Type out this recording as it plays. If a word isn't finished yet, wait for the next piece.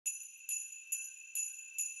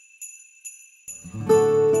Hi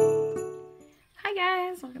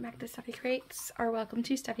guys, welcome back to Stuffy Crates, or welcome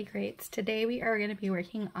to Stuffy Crates. Today we are going to be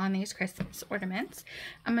working on these Christmas ornaments.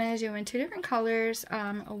 I'm going to do in two different colors,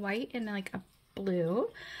 a white and like a blue.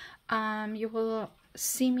 You will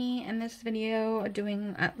see me in this video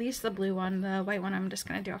doing at least the blue one. The white one I'm just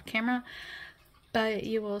going to do off camera, but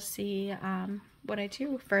you will see what I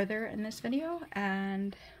do further in this video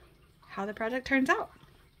and how the project turns out.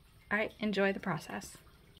 Alright, enjoy the process.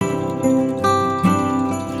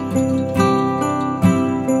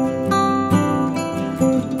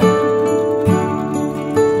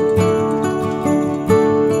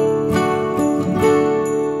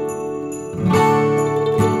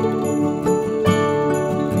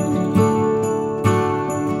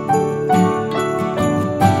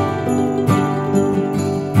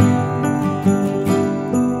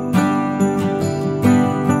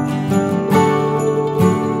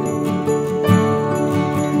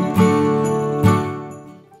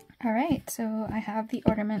 So I have the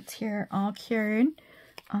ornaments here all cured.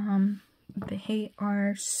 They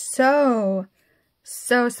are so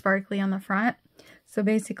sparkly on the front. So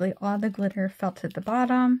basically all the glitter fell to the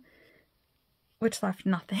bottom, which left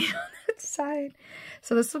nothing on the side.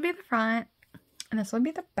 So this will be the front and this will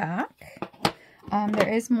be the back. There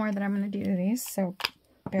is more that I'm going to do to these, so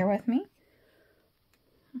bear with me.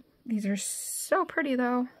 These are so pretty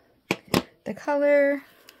though. The color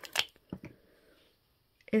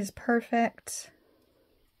is perfect.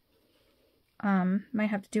 Might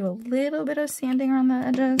have to do a little bit of sanding around the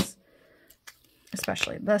edges,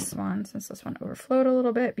 especially this one, since this one overflowed a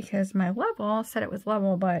little bit because my level said it was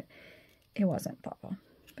level, but it wasn't level.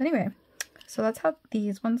 But anyway, so that's how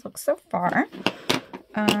these ones look so far.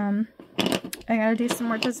 I gotta do some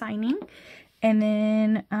more designing and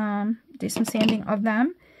then do some sanding of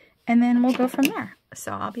them, and then we'll go from there.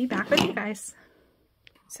 So I'll be back with you guys.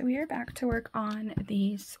 So we are back to work on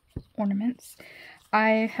these ornaments.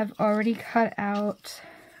 I have already cut out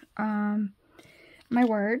my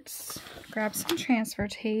words. Grab some transfer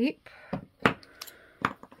tape.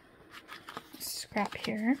 Scrap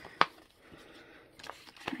here.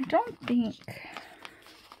 I don't need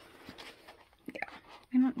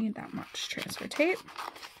that much transfer tape.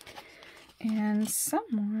 And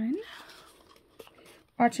someone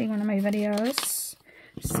watching one of my videos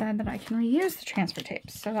said that I can reuse the transfer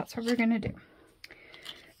tapes, so that's what we're gonna do.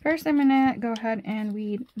 First, I'm gonna go ahead and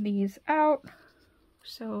weed these out,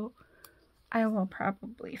 so I will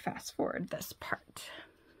probably fast forward this part.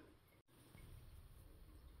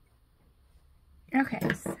 Okay,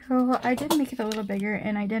 so I did make it a little bigger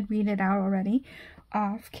and I did weed it out already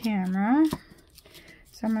off camera.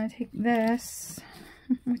 So I'm gonna take this,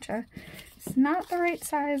 which is not the right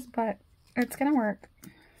size, but it's gonna work.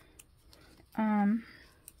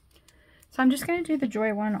 So I'm just going to do the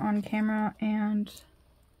Joy one on camera, and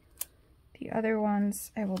the other ones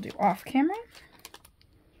I will do off camera.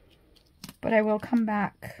 But I will come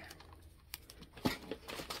back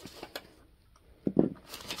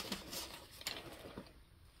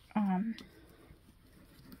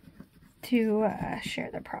to share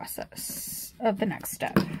the process of the next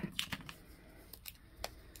step.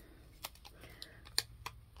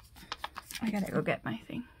 I gotta go get my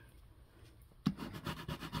thing.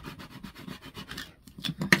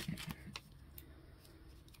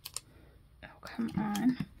 Come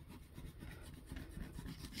on.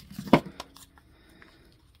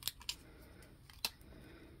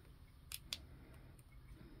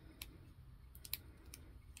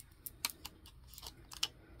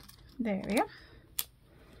 There we go.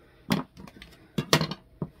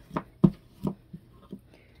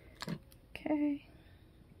 Okay.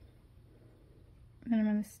 Then I'm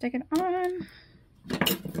going to stick it on.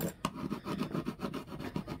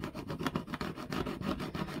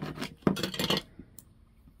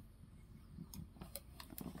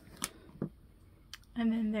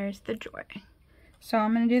 And then there's the Joy. So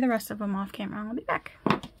I'm going to do the rest of them off camera and I'll be back.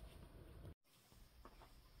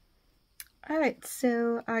 Alright,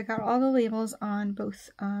 so I got all the labels on both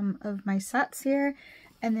of my sets here.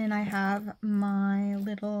 And then I have my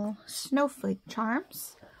little snowflake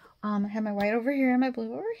charms. I have my white over here and my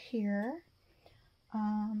blue over here.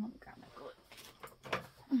 Let me grab my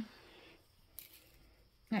glue.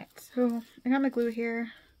 Alright, so I got my glue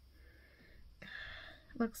here.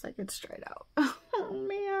 Looks like it's dried out. Oh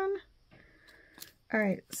man.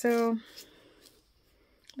 Alright, so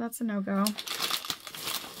that's a no-go.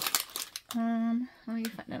 Let me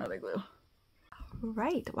find another glue.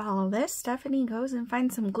 Alright, while this Stephanie goes and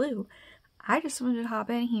finds some glue, I just wanted to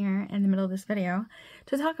hop in here in the middle of this video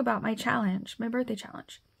to talk about my challenge, my birthday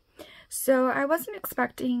challenge. So I wasn't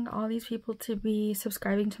expecting all these people to be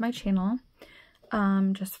subscribing to my channel.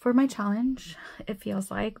 just for my challenge, it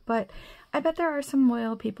feels like. But I bet there are some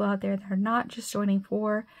loyal people out there that are not just joining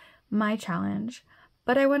for my challenge.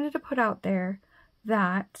 But I wanted to put out there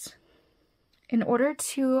that in order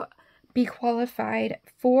to be qualified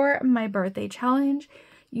for my birthday challenge,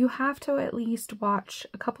 you have to at least watch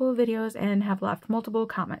a couple of videos and have left multiple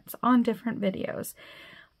comments on different videos.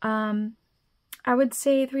 I would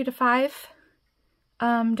say 3 to 5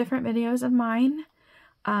 different videos of mine.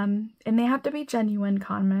 And they have to be genuine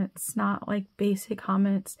comments, not like basic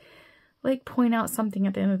comments, like point out something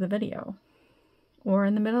at the end of the video or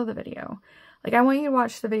in the middle of the video. Like, I want you to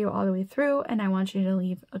watch the video all the way through, and I want you to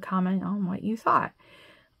leave a comment on what you thought.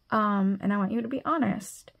 And I want you to be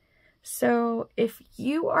honest. So if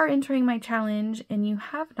you are entering my challenge and you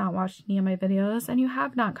have not watched any of my videos and you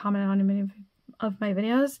have not commented on any of my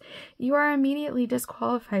videos, you are immediately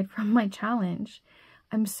disqualified from my challenge.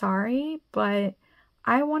 I'm sorry, but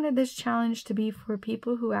I wanted this challenge to be for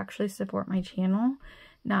people who actually support my channel,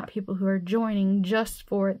 not people who are joining just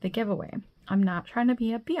for the giveaway. I'm not trying to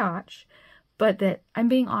be a biatch, but that I'm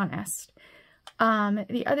being honest.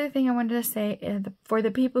 The other thing I wanted to say is for the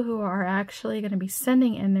people who are actually going to be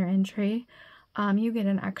sending in their entry, you get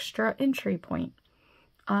an extra entry point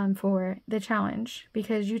for the challenge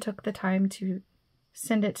because you took the time to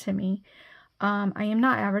send it to me. I am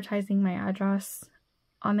not advertising my address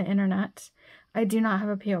on the internet. I do not have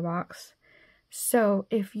a PO box. So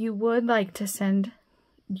if you would like to send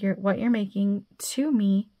what you're making to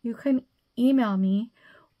me, you can email me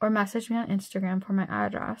or message me on Instagram for my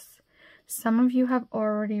address. Some of you have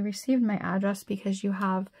already received my address because you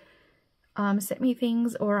have sent me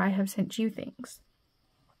things or I have sent you things.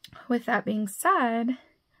 With that being said,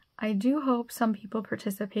 I do hope some people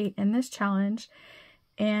participate in this challenge,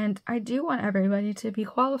 and I do want everybody to be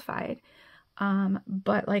qualified.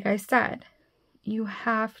 But like I said, you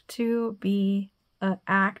have to be an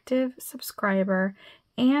active subscriber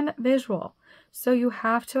and visual. So you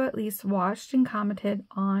have to at least watched and commented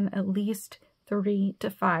on at least 3 to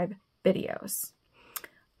 5 videos.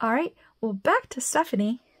 All right, well, back to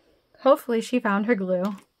Stephanie. Hopefully she found her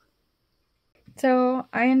glue. So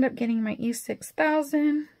I end up getting my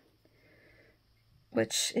E6000,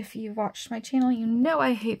 which if you've watched my channel, you know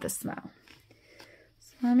I hate the smell.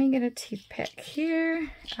 So let me get a toothpick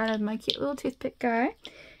here out of my cute little toothpick guy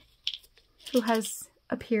who has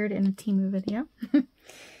appeared in a Temu video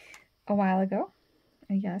a while ago.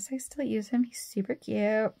 And yes, I still use him. He's super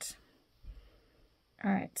cute.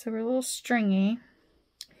 Alright, so we're a little stringy,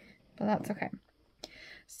 but that's okay.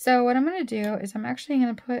 So what I'm going to do is I'm actually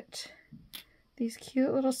going to put these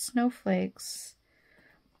cute little snowflakes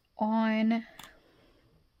on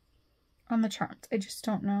the charms. I just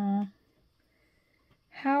don't know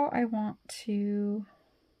how I want to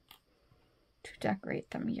decorate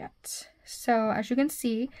them yet. So as you can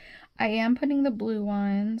see, I am putting the blue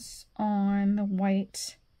ones on the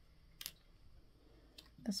white.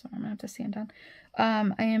 This one I'm going to have to sand down.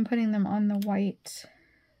 I am putting them on the white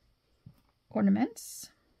ornaments.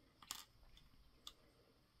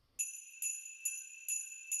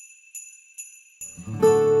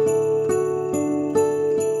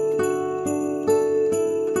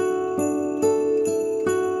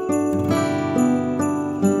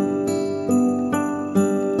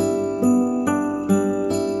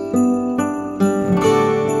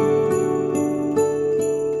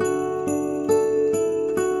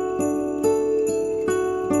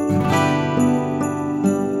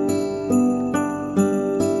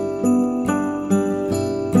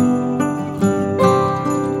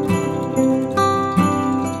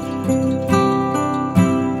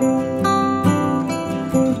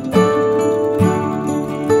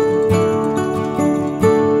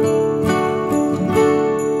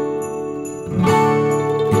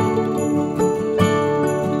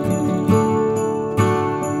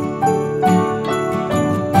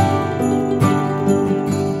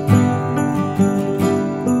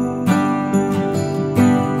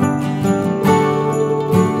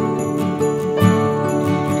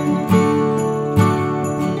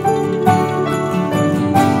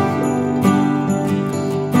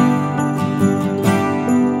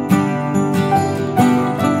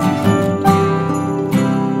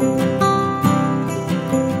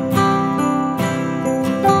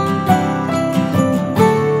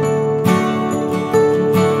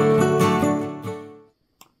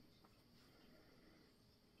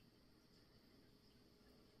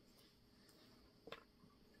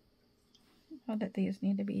 Oh, that these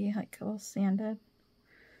need to be like a little sanded.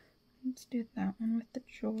 Let's do that one with the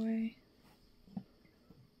joy.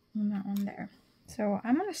 And that one there. So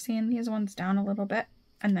I'm going to sand these ones down a little bit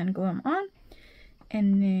and then glue them on.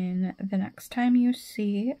 And then the next time you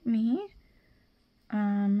see me,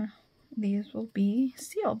 these will be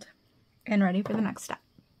sealed and ready for the next step,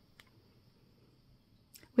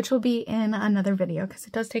 which will be in another video because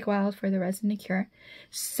it does take a while for the resin to cure.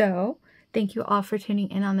 So thank you all for tuning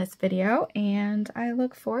in on this video, and I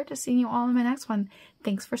look forward to seeing you all in my next one.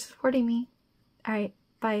 Thanks for supporting me. All right,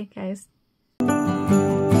 bye guys.